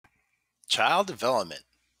Child development,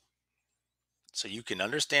 so you can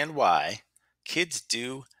understand why kids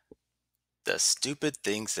do the stupid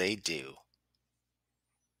things they do.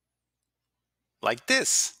 Like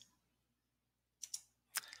this.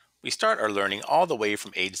 We start our learning all the way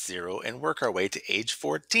from age 0 and work our way to age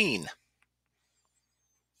 14.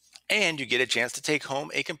 And you get a chance to take home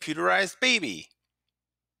a computerized baby.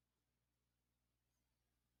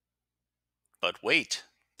 But wait,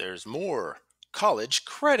 there's more. College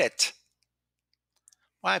credit.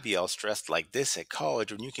 Why be all stressed like this at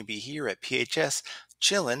college when you can be here at PHS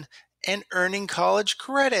chillin' and earning college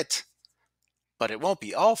credit? But it won't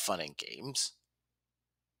be all fun and games.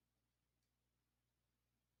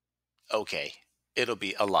 Okay, it'll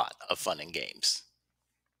be a lot of fun and games.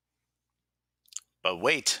 But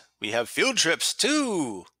wait, we have field trips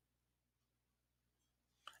too!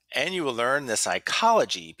 And you will learn the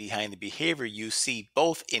psychology behind the behavior you see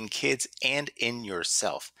both in kids and in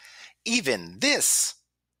yourself. Even this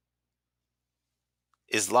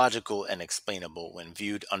is logical and explainable when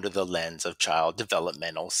viewed under the lens of child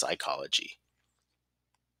developmental psychology.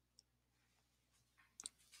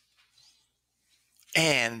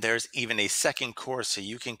 And there's even a second course so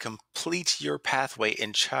you can complete your pathway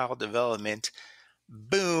in child development.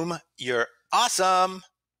 Boom, you're awesome!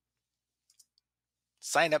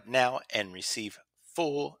 Sign up now and receive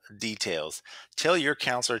full details. Tell your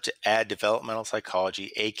counselor to add developmental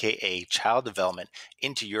psychology, aka child development,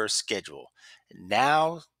 into your schedule.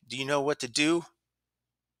 Now, do you know what to do?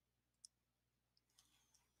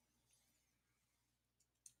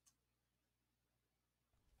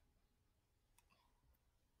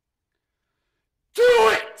 Do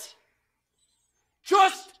it!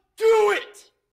 Just